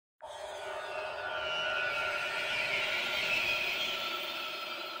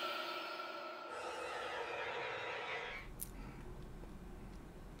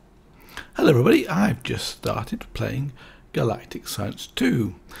Hello everybody, I've just started playing Galactic Science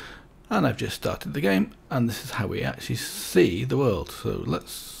 2 and I've just started the game and this is how we actually see the world. So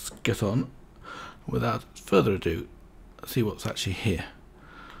let's get on without further ado, see what's actually here.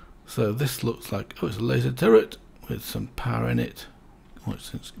 So this looks like, oh, it's a laser turret with some power in it. Oh,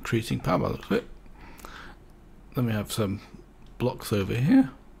 it's increasing power by the looks of it. Then we have some blocks over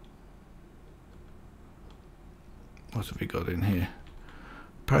here. What have we got in here?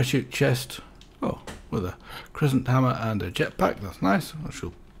 Parachute chest, oh, with a crescent hammer and a jetpack, that's nice. I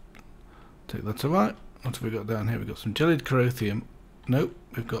shall take that to right. What have we got down here? We've got some jellied corothium. Nope,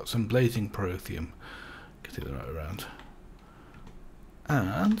 we've got some blazing protheum. Get it the right around.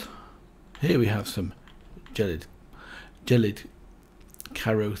 And here we have some jellied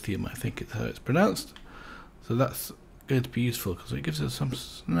carothium, I think it's how it's pronounced. So that's going to be useful because it gives us some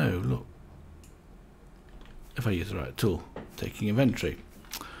snow. Look, if I use the right tool, taking inventory.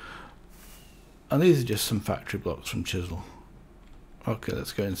 And these are just some factory blocks from Chisel. Okay,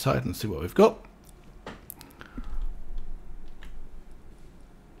 let's go inside and see what we've got.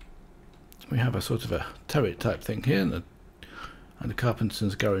 We have a sort of a turret type thing here, and a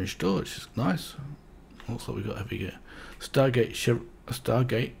carpenter's garage door, which is nice. Also, we've got over here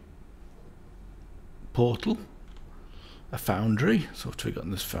Stargate portal, a foundry. So what have we got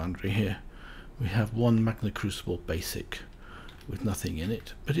in this foundry here? We have one Magna Crucible basic with nothing in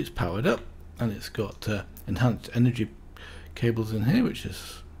it, but it's powered up. And it's got enhanced energy cables in here, which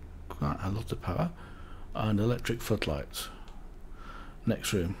is quite a lot of power, and electric floodlights.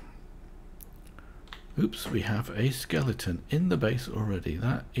 Next room. Oops, we have a skeleton in the base already.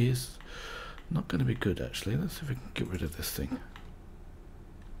 That is not going to be good, actually. Let's see if we can get rid of this thing.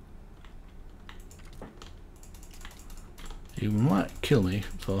 He might kill me,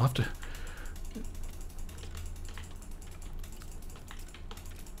 so I'll have to...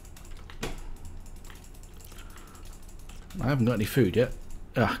 I haven't got any food yet.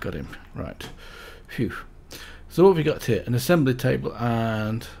 Ah, got him. Right. Phew. So what have we got here? An assembly table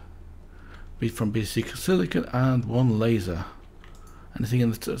and from BC silicon and one laser. Anything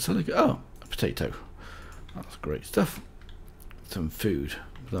in the silicon? Oh, a potato. That's great stuff. Some food.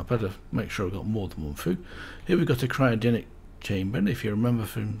 But I better make sure I've got more than one food. Here we've got a cryogenic chamber. And if you remember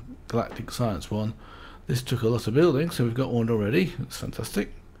from Galactic Science 1, this took a lot of building, so we've got one already. That's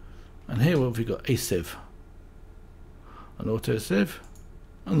fantastic. And here what have we got? A sieve. An auto sieve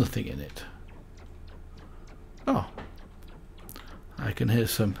and nothing in it. Oh, I can hear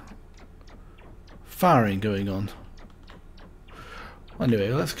some firing going on.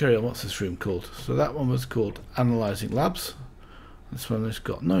 Anyway, let's carry on. What's this room called? So that one was called Analyzing Labs. This one has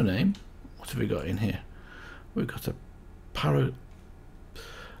got no name. What have we got in here? We've got a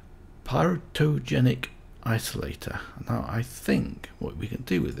pyrotogenic isolator. Now I think what we can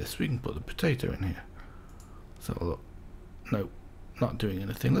do with this, we can put the potato in here. Let's have a look. No, not doing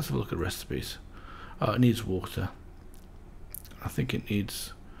anything. Let's have a look at recipes. Oh, it needs water. I think it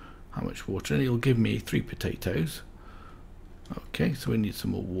needs how much water? And it'll give me 3 potatoes. Okay, so we need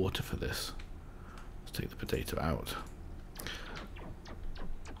some more water for this. Let's take the potato out.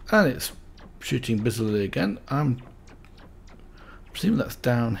 And it's shooting busily again. I'm presuming that's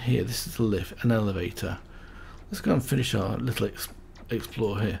down here. This is the lift, an elevator. Let's go and finish our little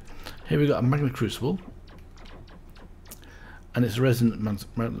explore here. Here we've got a Magna Crucible. And it's a resonant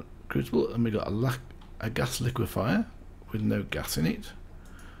Magna Crucible, and we've got a gas liquefier with no gas in it.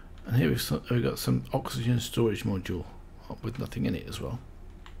 And here we've got some oxygen storage module with nothing in it as well.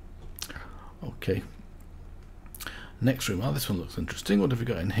 Okay. Next room. Oh, this one looks interesting. What have we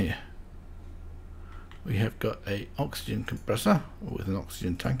got in here? We have got a oxygen compressor with an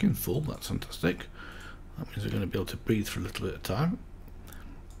oxygen tank in full. That's fantastic. That means we're going to be able to breathe for a little bit of time.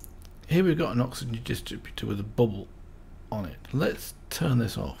 Here we've got an oxygen distributor with a bubble on it. Let's turn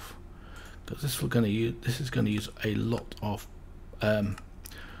this off because this is going to use a lot of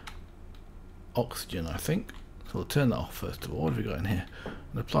oxygen, I think. So we'll turn that off first of all. What have we got in here?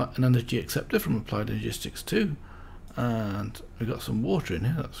 An energy acceptor from Applied Logistics 2, and we've got some water in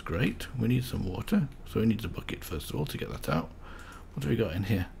here. That's great. We need some water, so we need a bucket first of all to get that out. What have we got in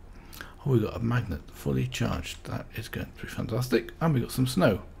here? Oh, we've got a magnet fully charged. That is going to be fantastic. And we've got some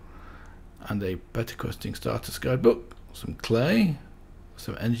snow and a Better Questing Starter's Guidebook. Some clay,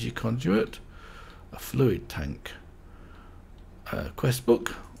 some energy conduit, a fluid tank, a quest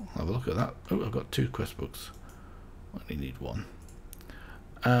book. I'll have a look at that. Oh, I've got 2 quest books. I only need 1.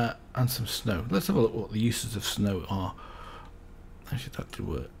 And some snow. Let's have a look what the uses of snow are. Actually, that did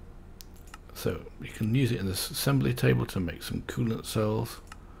work. So you can use it in this assembly table to make some coolant cells.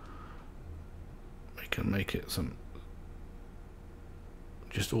 We can make it some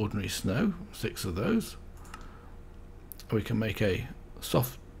just ordinary snow, 6 of those. We can make a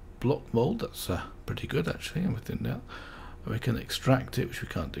soft block mold, that's pretty good actually, and within that we can extract it, which we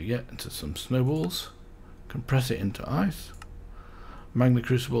can't do yet, into some snowballs, compress it into ice. Magma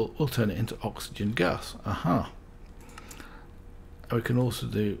crucible will turn it into oxygen gas. Aha! And we can also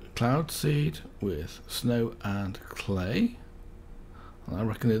do cloud seed with snow and clay. And I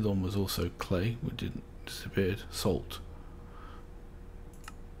reckon the other one was also clay, which didn't disappeared. Salt.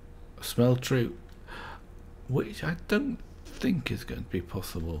 A smeltery, which I don't think is going to be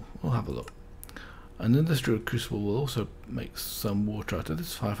possible. We'll have a look. An industrial crucible will also make some water out of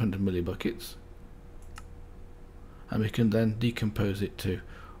this, 500 millibuckets, and we can then decompose it to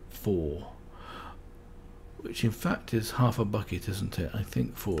 4, which in fact is half a bucket, isn't it? I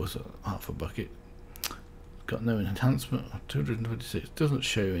think 4 is half a bucket. Got no enhancement. 226 doesn't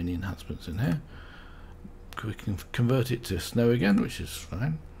show any enhancements in here. We can convert it to snow again, which is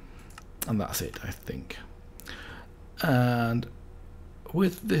fine, and that's it, I think. And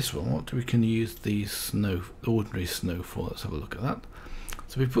with this one, what we can use the ordinary snow for? Let's have a look at that.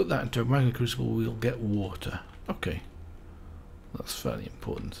 So if we put that into a magma crucible, we'll get water. Okay, that's fairly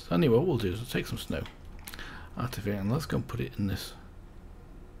important. So anyway, what we'll do is we'll take some snow out of here, and let's go and put it in this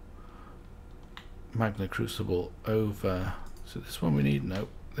magma crucible over. So this one we need, no,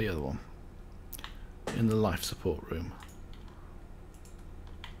 the other one, in the life support room.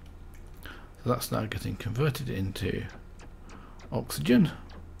 So that's now getting converted into oxygen.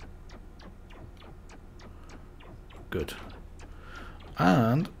 Good.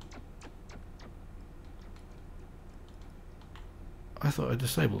 And I thought I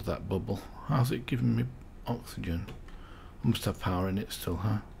disabled that bubble. How's it giving me oxygen? I must have power in it still,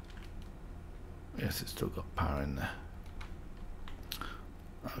 huh? Yes, it's still got power in there.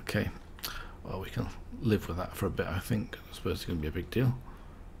 Okay. Well, we can live with that for a bit, I think. I suppose it's going to be a big deal.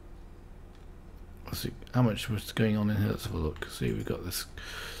 Let's see how much was going on in here. Let's have a look. See, we've got this.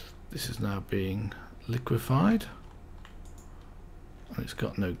 This is now being liquefied. And it's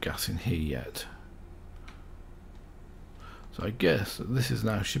got no gas in here yet. So I guess that this is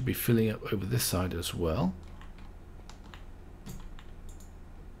now should be filling up over this side as well.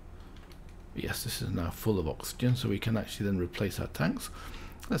 Yes, this is now full of oxygen, so we can actually then replace our tanks.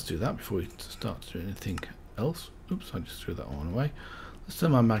 Let's do that before we start to do anything else. Oops, I just threw that one away. Let's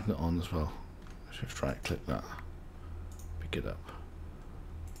turn my magnet on as well. Shift right click that. Pick it up.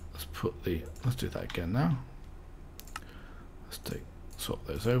 Let's do that again now. Let's swap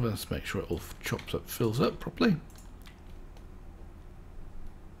those over. Let's make sure it all chops up, fills up properly.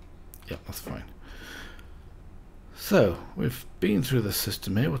 Yep, that's fine. So we've been through the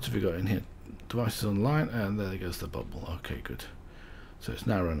system here. What have we got in here? Devices online, and there goes the bubble. Okay, good. So it's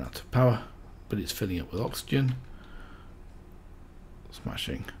now run out of power, but it's filling up with oxygen.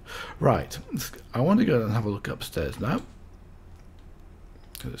 Smashing. Right, I want to go and have a look upstairs now,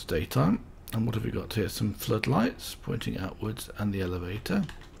 because it's daytime. And what have we got here? Some floodlights pointing outwards, and the elevator.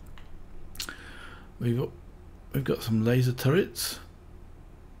 We've got some laser turrets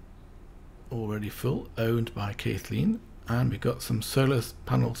already full, owned by Caithleen, and we've got some solar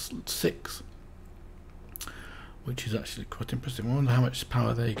panel 6, which is actually quite impressive. I wonder how much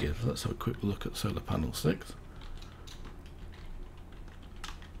power they give. Let's have a quick look at solar panel 6.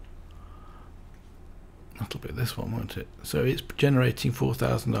 That'll be this one, won't it? So it's generating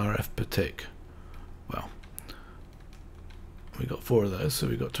 4,000 RF per tick. Well, we got 4 of those, so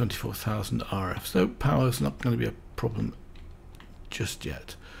we've got 24,000 RF. So power is not going to be a problem just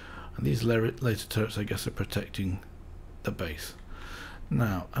yet. And these laser turrets, I guess, are protecting the base.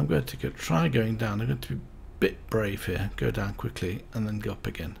 Now, I'm going to try going down. I'm going to be a bit brave here. Go down quickly and then go up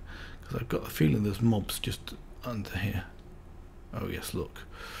again, because I've got a feeling there's mobs just under here. Oh yes, look.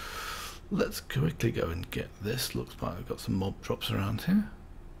 Let's quickly go and get this. Looks like I've got some mob drops around here.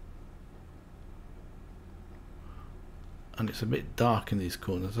 And it's a bit dark in these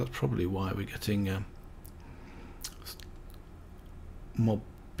corners. That's probably why we're getting mob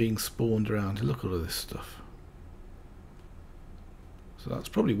being spawned around here. Look at all of this stuff. So that's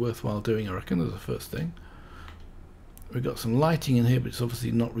probably worthwhile doing, I reckon, as the first thing. We've got some lighting in here, but it's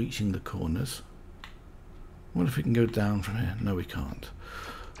obviously not reaching the corners. I wonder if we can go down from here. No, we can't.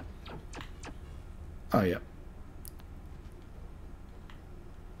 Oh yeah.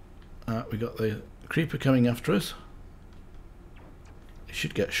 We got the creeper coming after us. He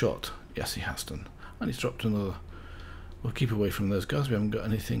should get shot. Yes, he has done. And he's dropped another. We'll keep away from those guys. We haven't got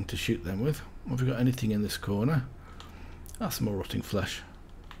anything to shoot them with. Have we got anything in this corner? That's some more rotting flesh.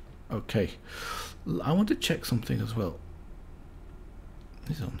 Okay. I want to check something as well.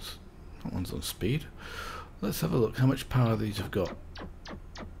 That one's on speed. Let's have a look how much power these have got.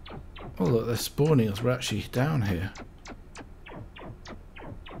 Oh look, they're spawning as we're actually down here.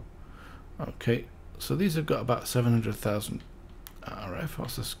 Okay, so these have got about 700,000 RF.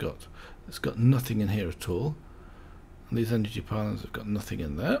 What's this got? It's got nothing in here at all. And these energy pylons have got nothing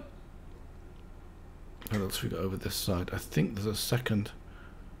in there. What else have we got over this side? I think there's a second.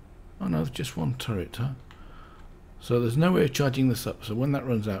 Oh no, there's just one turret, huh? So there's no way of charging this up. So when that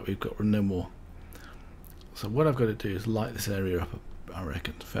runs out, we've got no more. So what I've got to do is light this area up, I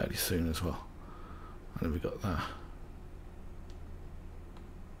reckon, fairly soon as well. And then we've got that.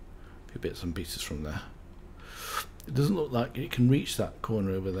 A few bits and pieces from there. It doesn't look like it can reach that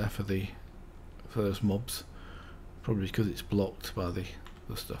corner over there for those mobs. Probably because it's blocked by the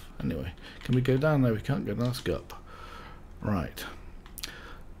stuff. Anyway, can we go down there? We can't go down. Let's go up. Right.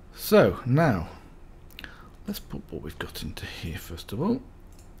 So now let's put what we've got into here first of all.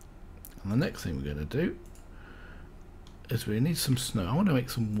 And the next thing we're going to do is we need some snow. I want to make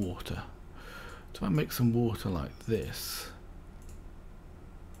some water. So I make some water like this.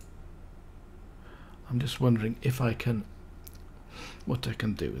 I'm just wondering if I can, what I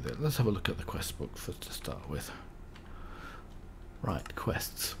can do with it. Let's have a look at the quest book first to start with. Right,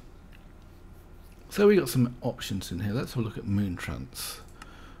 quests. So we got some options in here. Let's have a look at moon trance.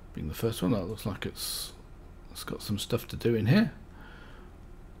 Being the first one, that looks like it's got some stuff to do in here.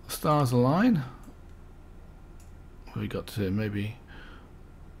 Stars align. What have we got to maybe?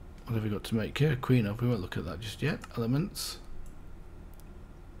 What have we got to make here? Queen of. We won't look at that just yet. Elements.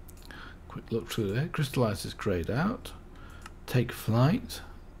 Quick look through there. Crystallizes grayed out. Take flight.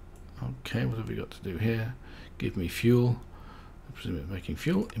 Okay, what have we got to do here? Give me fuel. I presume it's making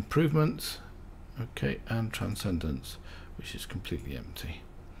fuel. Improvements. Okay, and transcendence, which is completely empty.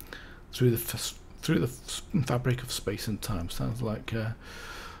 Through the fabric of space and time. Sounds like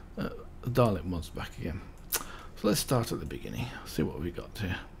the Dalek mods back again. So let's start at the beginning. See what we got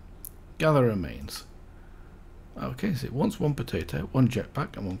here. Gather remains. Okay, so it wants one potato, one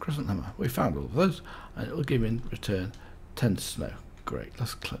jetpack, and one crescent hammer. We found all of those, and it will give in return 10 snow. Great.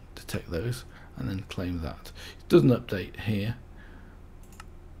 Let's detect those and then claim that. It doesn't update here.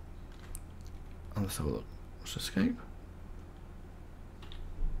 And let's have a look. Let's escape.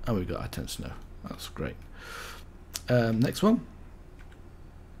 And we've got our 10 snow. That's great. Next one.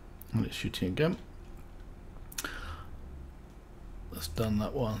 And it's shooting again. That's done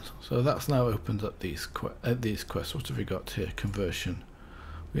that one. So that's now opened up these quests. What have we got here? Conversion.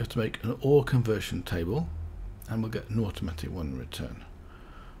 We have to make an ore conversion table, and we'll get an automatic one in return.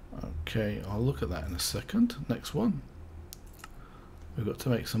 Okay, I'll look at that in a second. Next one. We've got to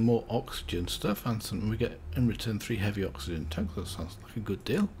make some more oxygen stuff, and we get in return 3 heavy oxygen tanks. That sounds like a good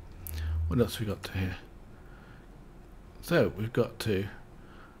deal. What else have we got to here? So we've got to,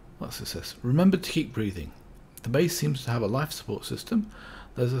 what's this? Remember to keep breathing. The base seems to have a life support system.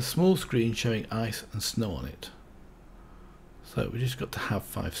 There's a small screen showing ice and snow on it. So we just got to have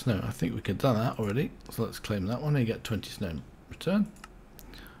 5 snow. I think we could have done that already. So let's claim that one and get 20 snow in return.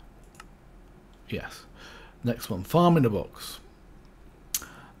 Yes. Next one, farm in a box.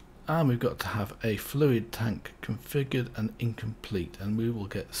 And we've got to have a fluid tank configured and incomplete, and we will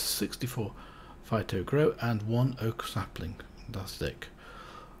get 64 phyto grow and 1 oak sapling. Fantastic.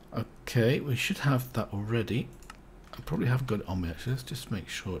 Okay, we should have that already. I probably haven't got it on me actually. Let's just make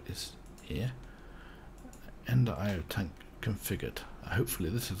sure it's here. Ender.io tank configured. Hopefully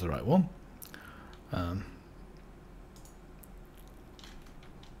this is the right one.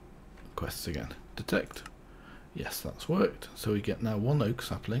 Quests again. Detect. Yes, that's worked. So we get now 1 oak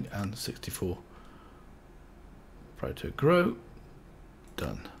sapling and 64 phyto grow.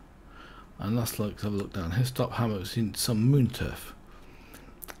 Done. And let's have a look down here. Stop hammer. We've seen some moon turf.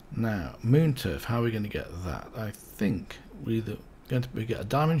 Now, moon turf, how are we going to get that? I think we get a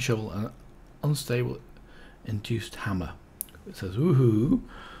diamond shovel and an unstable induced hammer. It says, woohoo,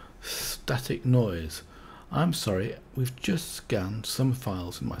 static noise. I'm sorry, we've just scanned some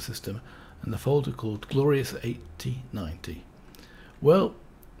files in my system in the folder called Glorious 8090. Well,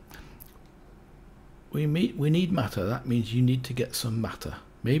 we need matter. That means you need to get some matter.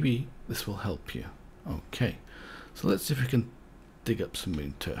 Maybe this will help you. Okay, so let's see if we can dig up some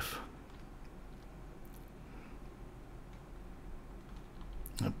moon turf.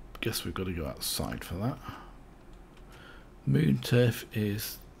 I guess we've got to go outside for that. Moon turf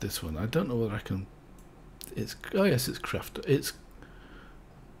is this one. I don't know whether I can. It's, oh yes, it's craft. It's,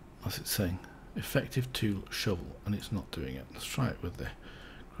 what's it saying? Effective tool shovel, and it's not doing it. Let's try it with the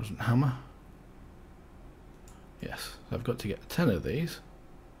crescent hammer. Yes, so I've got to get 10 of these.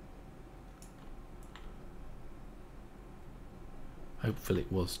 Hopefully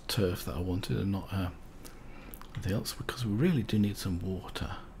it was turf that I wanted and not Anything else? Because we really do need some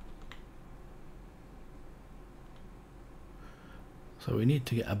water. So we need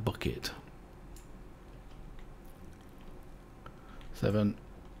to get a bucket. 7.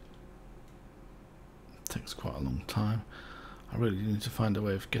 Takes quite a long time. I really need to find a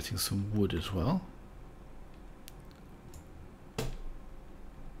way of getting some wood as well.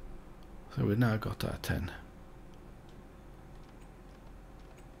 So we've now got our 10.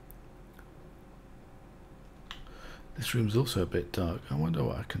 This room's also a bit dark. I wonder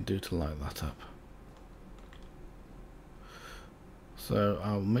what I can do to light that up. So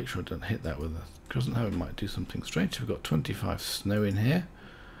I'll make sure I don't hit that with a crescent. How we might do something strange. We've got 25 snow in here,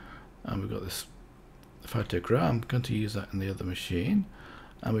 and we've got this photograph. I'm going to use that in the other machine,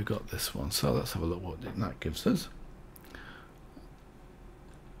 and we've got this one. So let's have a look what that gives us.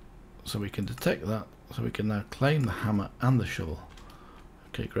 So we can detect that. So we can now claim the hammer and the shovel.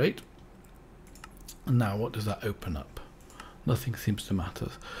 Okay, great. And now what does that open up? Nothing seems to matter.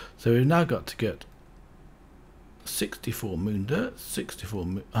 So we've now got to get 64 moon dirt,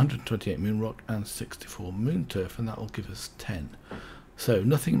 128 moon rock, and 64 moon turf, and that will give us 10. So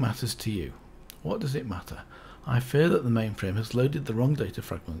nothing matters to you. What does it matter? I fear that the mainframe has loaded the wrong data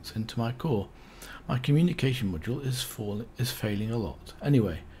fragments into my core. My communication module is failing a lot.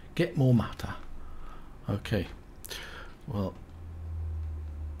 Anyway, get more matter. Okay. Well,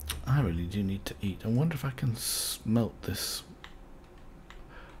 I really do need to eat. I wonder if I can smelt this.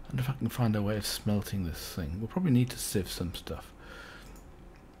 I wonder if I can find a way of smelting this thing. We'll probably need to sieve some stuff.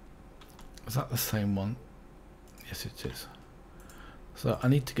 Is that the same one? Yes, it is. So I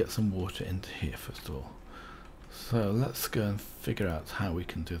need to get some water into here first of all. So let's go and figure out how we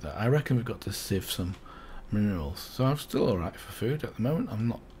can do that. I reckon we've got to sieve some minerals. So I'm still alright for food at the moment. I'm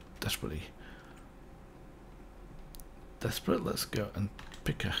not desperate. Let's go and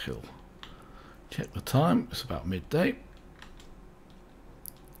pick a hill. Check the time. It's about midday.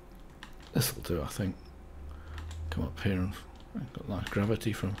 This will do, I think. Come up here and I've got nice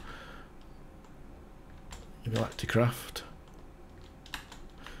gravity from Galactic Craft.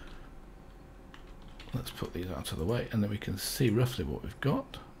 Let's put these out of the way and then we can see roughly what we've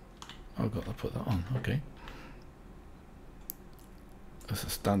got. I've got to put that on, okay. That's a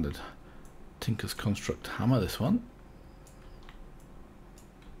standard Tinker's Construct hammer, this one.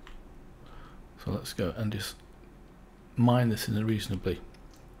 So let's go and just mine this in a reasonably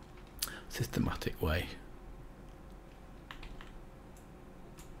systematic way.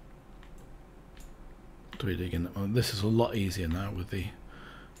 Do we dig in? Oh, this is a lot easier now with the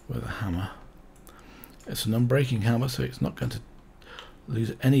hammer. It's an unbreaking hammer, so it's not going to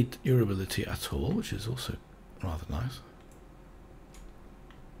lose any durability at all, which is also rather nice.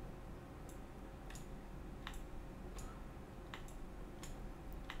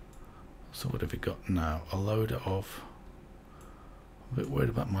 So what have we got now? A load of... I'm a bit worried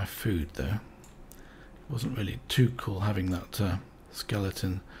about my food though. It wasn't really too cool having that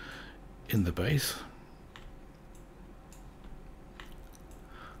skeleton in the base.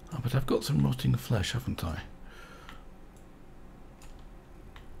 Oh, but I've got some rotting flesh, haven't I?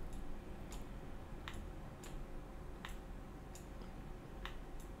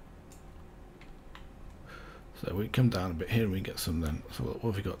 So we come down a bit here and we get some then. So what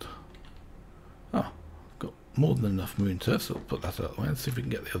have we got? Oh, I've got more than enough moon turf, so we'll put that out of the way and see if we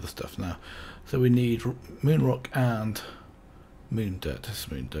can get the other stuff now. So we need moon rock and moon dirt. This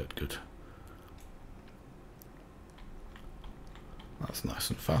is moon dirt, good. That's nice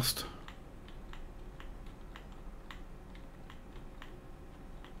and fast.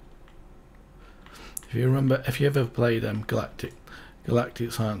 If you remember, if you ever played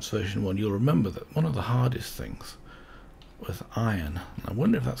Galactic Science version 1, you'll remember that one of the hardest things was iron. And I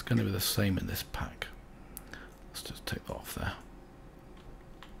wonder if that's going to be the same in this pack. Let's just take that off there.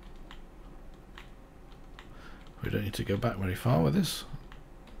 We don't need to go back very far with this.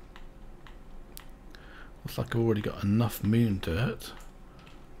 Looks like I've already got enough moon dirt.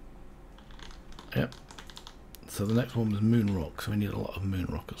 Yep. So the next one was moon rock, so we need a lot of moon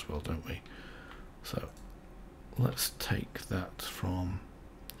rock as well, don't we? So let's take that from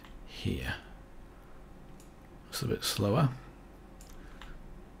here. It's a bit slower.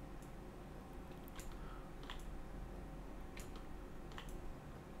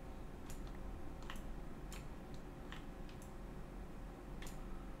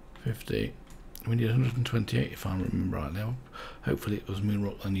 $50. We need 128 if I remember right now. Hopefully it was moon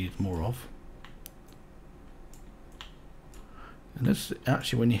rock I needed more of. And this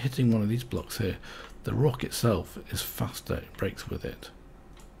actually, when you're hitting one of these blocks here, the rock itself is faster, it breaks with it.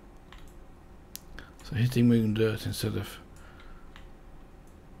 So hitting moon dirt instead of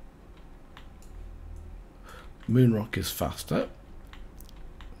Moonrock is faster.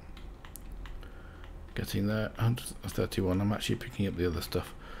 Getting there, 131. I'm actually picking up the other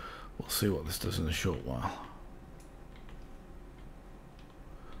stuff. We'll see what this does in a short while.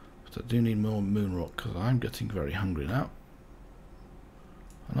 But I do need more Moonrock because I'm getting very hungry now.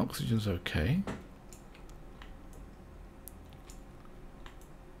 And oxygen's okay.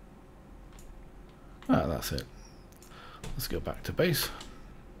 Ah, that's it. Let's go back to base.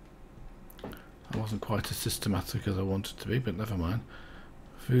 I wasn't quite as systematic as I wanted to be, but never mind.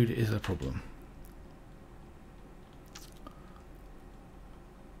 Food is a problem.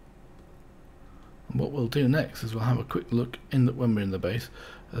 And what we'll do next is we'll have a quick look when we're in the base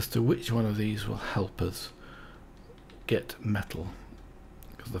as to which one of these will help us get metal.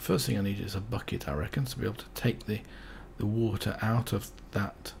 Because the first thing I need is a bucket, I reckon, to be able to take the water out of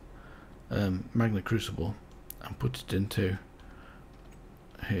that magnet crucible and put it into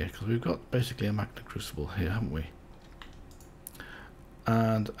here, because we've got basically a magnet crucible here, haven't we?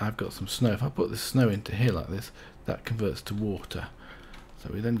 And I've got some snow. If I put this snow into here like this, that converts to water.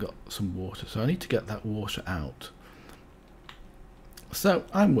 So we then got some water. So I need to get that water out. So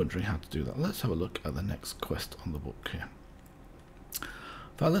I'm wondering how to do that. Let's have a look at the next quest on the book here.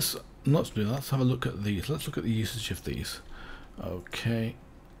 But let's not do that. Let's have a look at these. Let's look at the usage of these. Okay.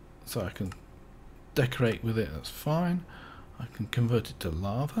 So I can decorate with it. That's fine. I can convert it to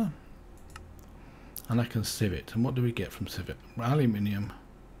lava, and I can sieve it. And what do we get from sieve it? Aluminium,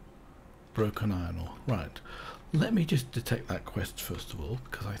 broken iron ore. Right. Let me just detect that quest first of all,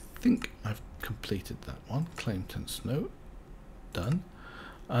 because I think I've completed that one. Claim 10 snow. Done.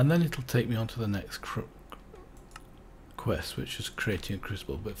 And then it'll take me on to the next quest, which is creating a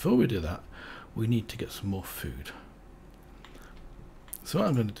crucible. But before we do that, we need to get some more food. So what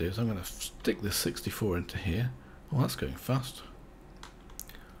I'm going to do is I'm going to stick this 64 into here. Oh, that's going fast.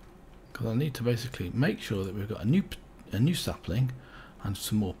 Because I need to basically make sure that we've got a new sapling and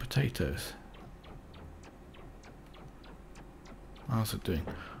some more potatoes. How's it doing?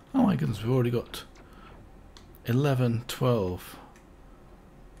 Oh my goodness, we've already got 11, 12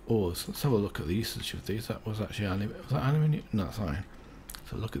 ores. Let's have a look at the usage of these. That was actually aluminium. Was that aluminium? No, that's iron.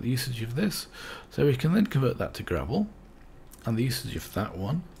 So look at the usage of this. So we can then convert that to gravel, and the usage of that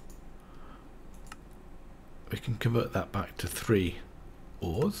one, we can convert that back to 3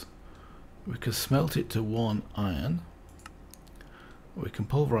 ores. We can smelt it to 1 iron. We can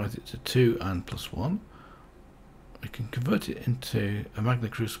pulverize it to 2 and plus 1. We can convert it into a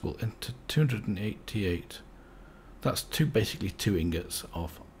magnet crucible into 288. That's basically 2 ingots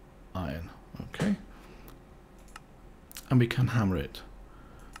of iron. Okay. And we can hammer it.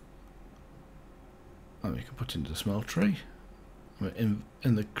 And we can put it into the smeltery. In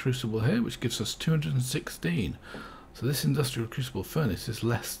the crucible here, which gives us 216. So this industrial crucible furnace is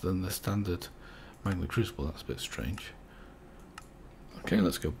less than the standard magnet crucible. That's a bit strange. Okay,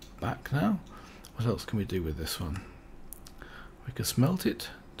 let's go back now. What else can we do with this one? We can smelt it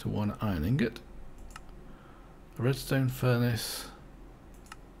to 1 iron ingot. A redstone furnace.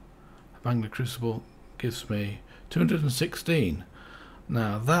 A magnet crucible gives me 216.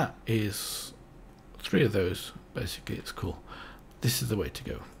 Now that is 3 of those. Basically, it's cool. This is the way to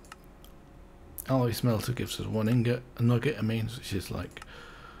go. Alloy smelter gives us 1 ingot. A nugget, I mean, which is like,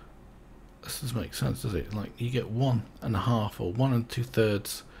 this doesn't make sense, does it? Like you get 1.5 or 1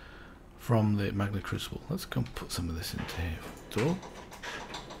 2/3 from the magnet crucible. Let's go and put some of this into here. Door.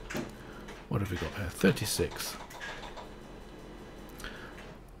 What have we got here? 36.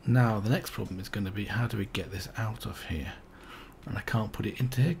 Now the next problem is going to be, how do we get this out of here? And I can't put it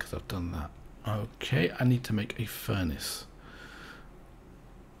into here because I've done that. Okay, I need to make a furnace.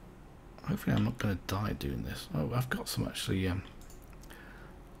 Hopefully I'm not going to die doing this. Oh, I've got some actually, I've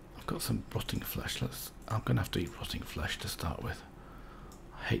got some rotting flesh. I'm going to have to eat rotting flesh to start with.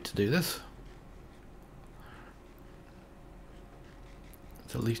 I hate to do this.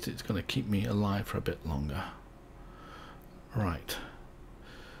 But at least it's going to keep me alive for a bit longer. Right.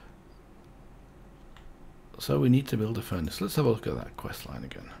 So we need to build a furnace. Let's have a look at that quest line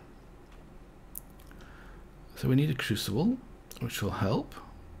again. So we need a crucible, which will help.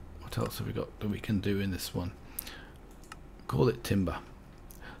 What else have we got that we can do in this one? Call it timber.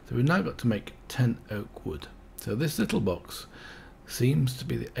 So we've now got to make 10 oak wood. So this little box seems to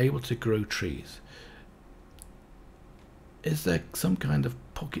be able to grow trees. Is there some kind of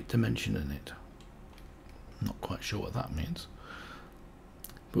pocket dimension in it? I'm not quite sure what that means.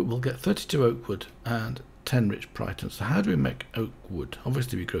 But we'll get 32 oak wood and 10 rich prytons. So how do we make oak wood?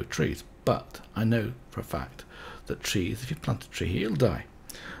 Obviously we grow trees, but I know for a fact that trees, if you plant a tree, it'll die.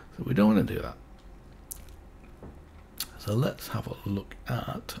 So we don't want to do that. So let's have a look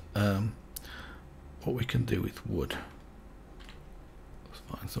at what we can do with wood. Let's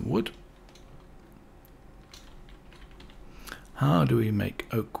find some wood. How do we make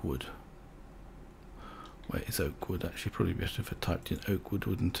oak wood? Where is oak wood? Actually, probably better if I typed in oak wood,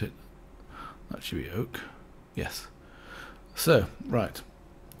 wouldn't it? That should be oak. Yes. So, right.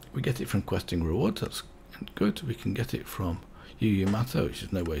 We get it from questing reward. That's good. We can get it from UU matter, which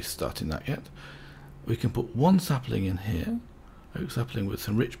is no way starting that yet. We can put one sapling in here, oak sapling with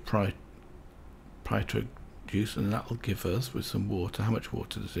some rich prytro juice, and that will give us, with some water, how much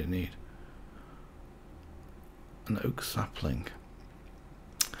water does it need? An oak sapling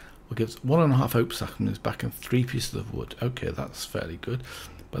will give us 1.5 oak saplings back and 3 pieces of wood. Okay, that's fairly good,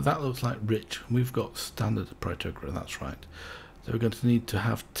 but that looks like rich. We've got standard prytro, that's right. So we're going to need to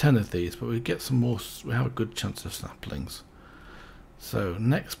have 10 of these, but we get some more. We have a good chance of saplings. So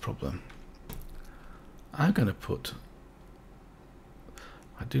next problem, I'm going to put,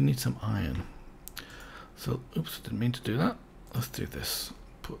 I do need some iron. So oops, didn't mean to do that. Let's do this.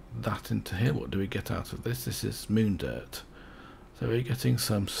 Put that into here. What do we get out of this? This is moon dirt. So we're getting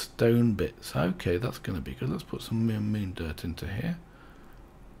some stone bits. Okay, that's going to be good. Let's put some moon dirt into here.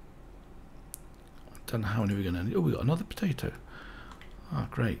 I don't know how many we're going to need. Oh, we got another potato. Ah,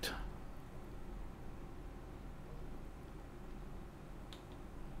 great.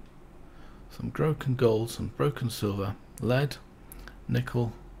 Some broken gold, some broken silver, lead,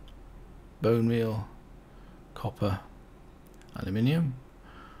 nickel, bone meal, copper, aluminium.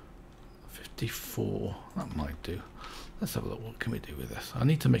 54, that might do. Let's have a look. What can we do with this? I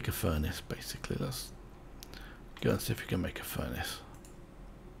need to make a furnace, basically. Let's go and see if we can make a furnace.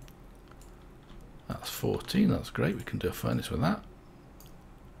 That's 14, that's great. We can do a furnace with that.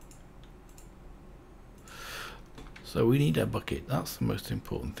 So we need a bucket. That's the most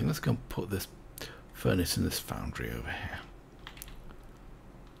important thing. Let's go and put this furnace in this foundry over here.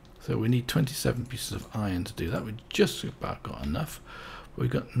 So we need 27 pieces of iron to do that. We just about got enough. We've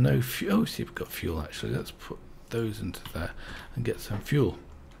got no fuel. Oh, see, we've got fuel actually. Let's put those into there and get some fuel.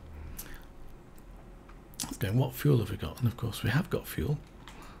 Okay, what fuel have we got? And of course we have got fuel.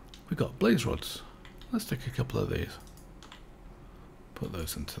 We've got blaze rods. Let's take a couple of these. Put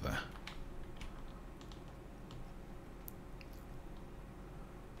those into there.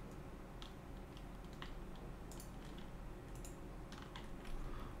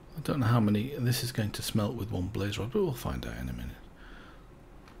 I don't know how many this is going to smelt with one blaze rod, but we'll find out in a minute.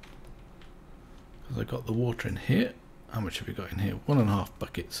 Because I got the water in here. How much have we got in here? 1.5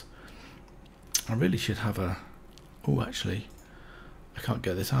 buckets. I really should have a... Oh, actually, I can't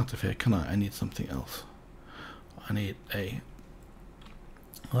get this out of here, can I? I need something else. I need a...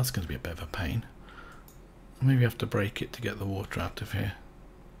 Well, that's going to be a bit of a pain. Maybe I have to break it to get the water out of here.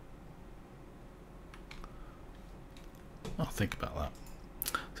 I'll think about that.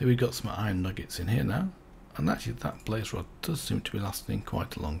 So we've got some iron nuggets in here now, and actually that blaze rod does seem to be lasting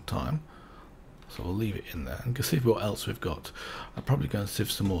quite a long time, so we'll leave it in there and see what else we've got. I'll probably go and sieve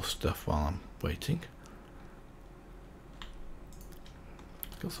some more stuff while I'm waiting.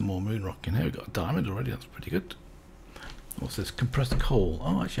 Got some more moon rock in here. We've got a diamond already, that's pretty good. What's this? Compressed coal.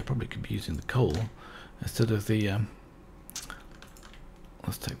 Oh, actually I probably could be using the coal instead of the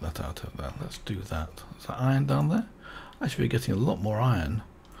let's take that out of there. Let's do that. Is that iron down there? Actually we're getting a lot more iron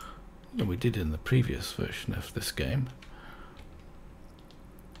than we did in the previous version of this game.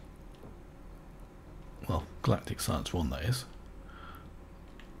 Well, Galactic Science 1 that is.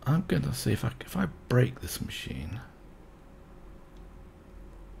 I'm going to see if I break this machine.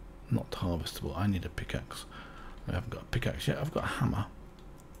 Not harvestable. I need a pickaxe. I haven't got a pickaxe yet. I've got a hammer.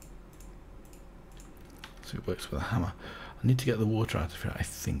 So it works with a hammer. I need to get the water out of here, I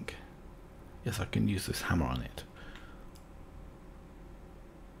think. Yes, I can use this hammer on it.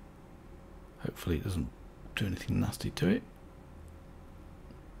 Hopefully it doesn't do anything nasty to it.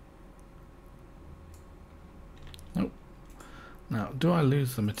 Nope. Now, do I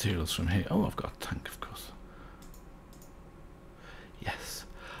lose the materials from here? Oh, I've got a tank, of course. Yes.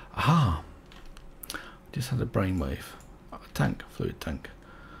 Aha! Just had a brainwave. A tank, a fluid tank.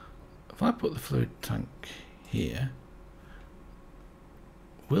 If I put the fluid tank here,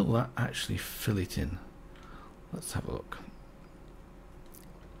 will that actually fill it in? Let's have a look.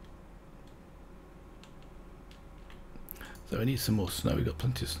 So we need some more snow. We've got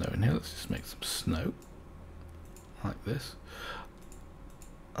plenty of snow in here. Let's just make some snow like this.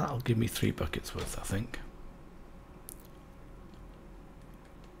 That'll give me 3 buckets worth, I think,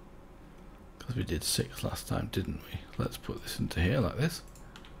 because we did 6 last time, didn't we? Let's put this into here like this.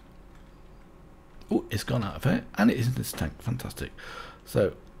 Oh, it's gone out of here and it is in this tank. Fantastic.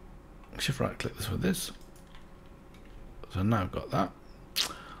 So shift right click this with this. So now I've got that.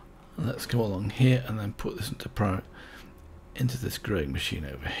 And let's go along here and then put this into this growing machine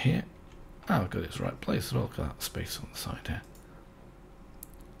over here. I've got its right place as well. Look at that space on the side here.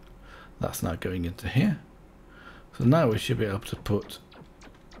 That's now going into here. So now we should be able to put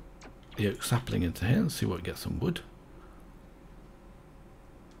the oak sapling into here and see what gets some wood.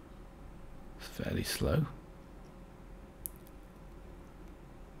 It's fairly slow.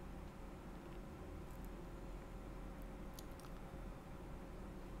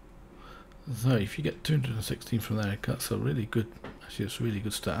 So if you get 216 from there, that's a really good, actually it's a really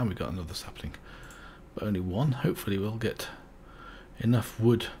good start. And we got another sapling, but only one. Hopefully we'll get enough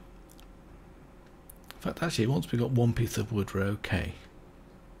wood. In fact, actually once we got one piece of wood, we're okay.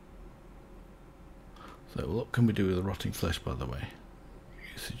 So what can we do with the rotting flesh, by the way?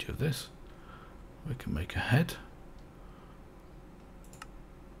 Usage of this. We can make a head.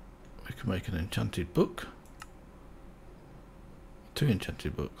 We can make an enchanted book. 2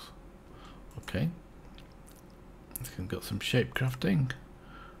 enchanted books. Okay. We've got some shape crafting.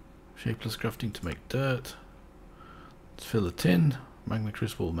 Shapeless crafting to make dirt. Let's fill the tin. Magna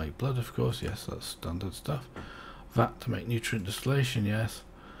crucible will make blood, of course. Yes, that's standard stuff. Vat to make nutrient distillation. Yes.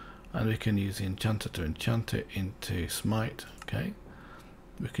 And we can use the enchanter to enchant it into smite. Okay.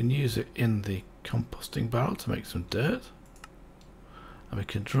 We can use it in the composting barrel to make some dirt. And we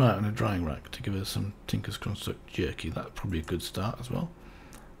can dry it on a drying rack to give us some Tinker's Construct jerky. That's probably a good start as well.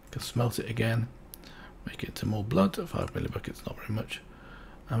 We can smelt it again. Make it into more blood. 5 millibuckets, not very much.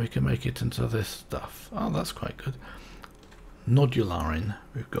 And we can make it into this stuff. Oh, that's quite good. Nodularin.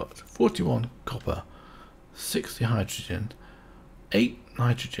 We've got 41 copper, 60 hydrogen, 8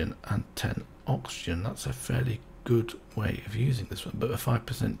 nitrogen and 10 oxygen. That's a fairly good way of using this one, but a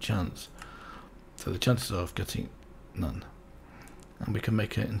 5% chance. So the chances are of getting none. And we can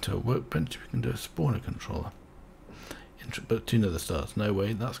make it into a workbench. We can do a spawner controller. But 2 nether stars. No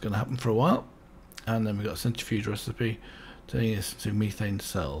way, that's going to happen for a while. And then we've got a centrifuge recipe turning this into methane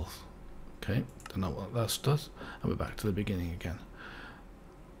cells. Okay, don't know what that does. And we're back to the beginning again.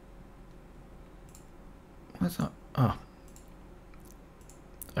 What's that? Oh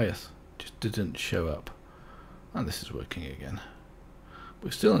yes, just didn't show up. And this is working again.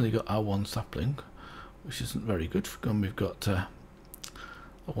 We've still only got our 1 sapling, which isn't very good. We've got a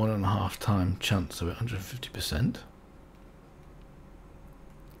 1.5 time chance of it, 150%.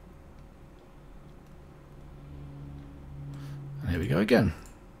 And here we go again.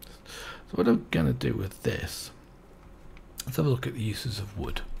 So what I'm going to do with this, let's have a look at the uses of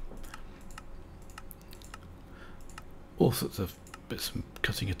wood. All sorts of bits,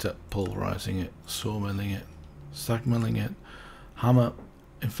 cutting it up, pulverizing it, sawmilling it, sagmilling it, hammer.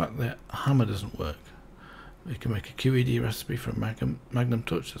 In fact, the hammer doesn't work. We can make a QED recipe for a magnum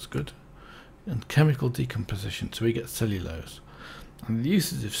touch, that's good. And chemical decomposition, so we get cellulose. And the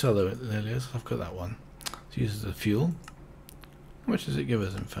uses of cellulose, I've got that one. It uses the fuel. How much does it give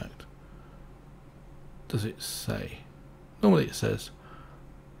us, in fact? Does it say? Normally it says,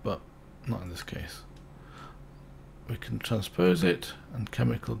 but not in this case. We can transpose it, and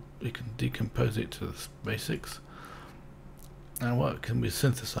we can decompose it to the basics. And what can we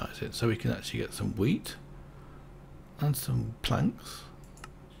synthesize it? So we can actually get some wheat and some planks,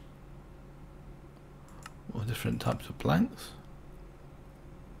 or different types of planks.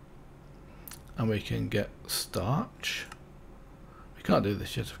 And we can get starch. We can't do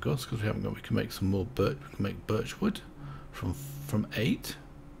this yet, of course, because we haven't got. We can make some more birch. We can make birch wood from 8,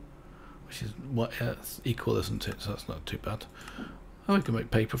 which is what equal, isn't it? So that's not too bad. And we can make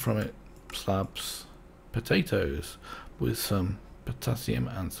paper from it, slabs, potatoes with some potassium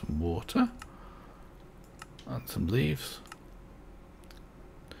and some water, and some leaves.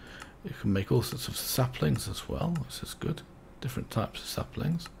 You can make all sorts of saplings as well. This is good. Different types of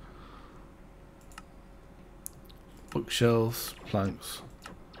saplings. Bookshelves, planks,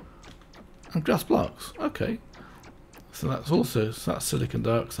 and grass blocks. Okay, so that's silicon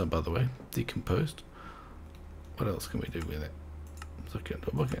dioxide, by the way, decomposed. What else can we do with it? Look at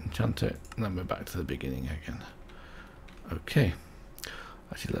the bucket, enchant it, and then we're back to the beginning again. Okay,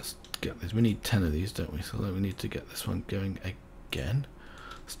 actually let's get this. We need 10 of these, don't we? So we need to get this one going again.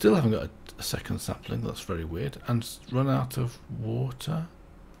 Still haven't got a second sapling. That's very weird. And run out of water.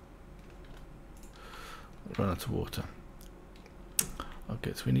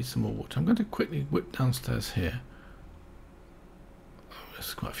 Okay, so we need some more water. I'm going to quickly whip downstairs here. Oh,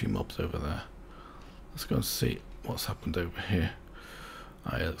 there's quite a few mobs over there. Let's go and see what's happened over here.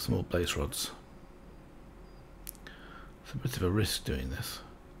 Ah, yeah, some more blaze rods. It's a bit of a risk doing this.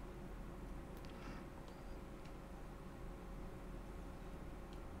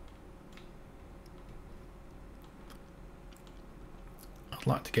 I'd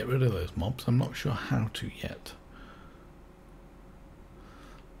like to get rid of those mobs. I'm not sure how to yet.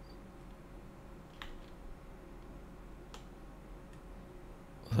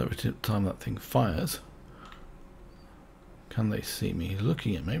 So every time that thing fires, can they see me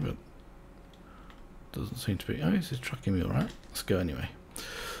looking at me? But doesn't seem to be. Oh, this is tracking me all right. Let's go anyway.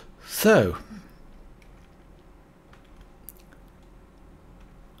 So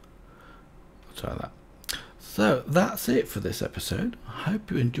I'll try that. So that's it for this episode. I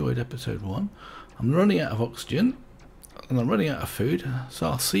hope you enjoyed episode 1. I'm running out of oxygen and I'm running out of food, so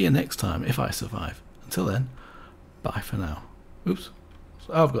I'll see you next time if I survive. Until then, bye for now. Oops.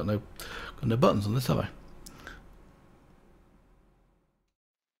 So I've got no buttons on this, have I?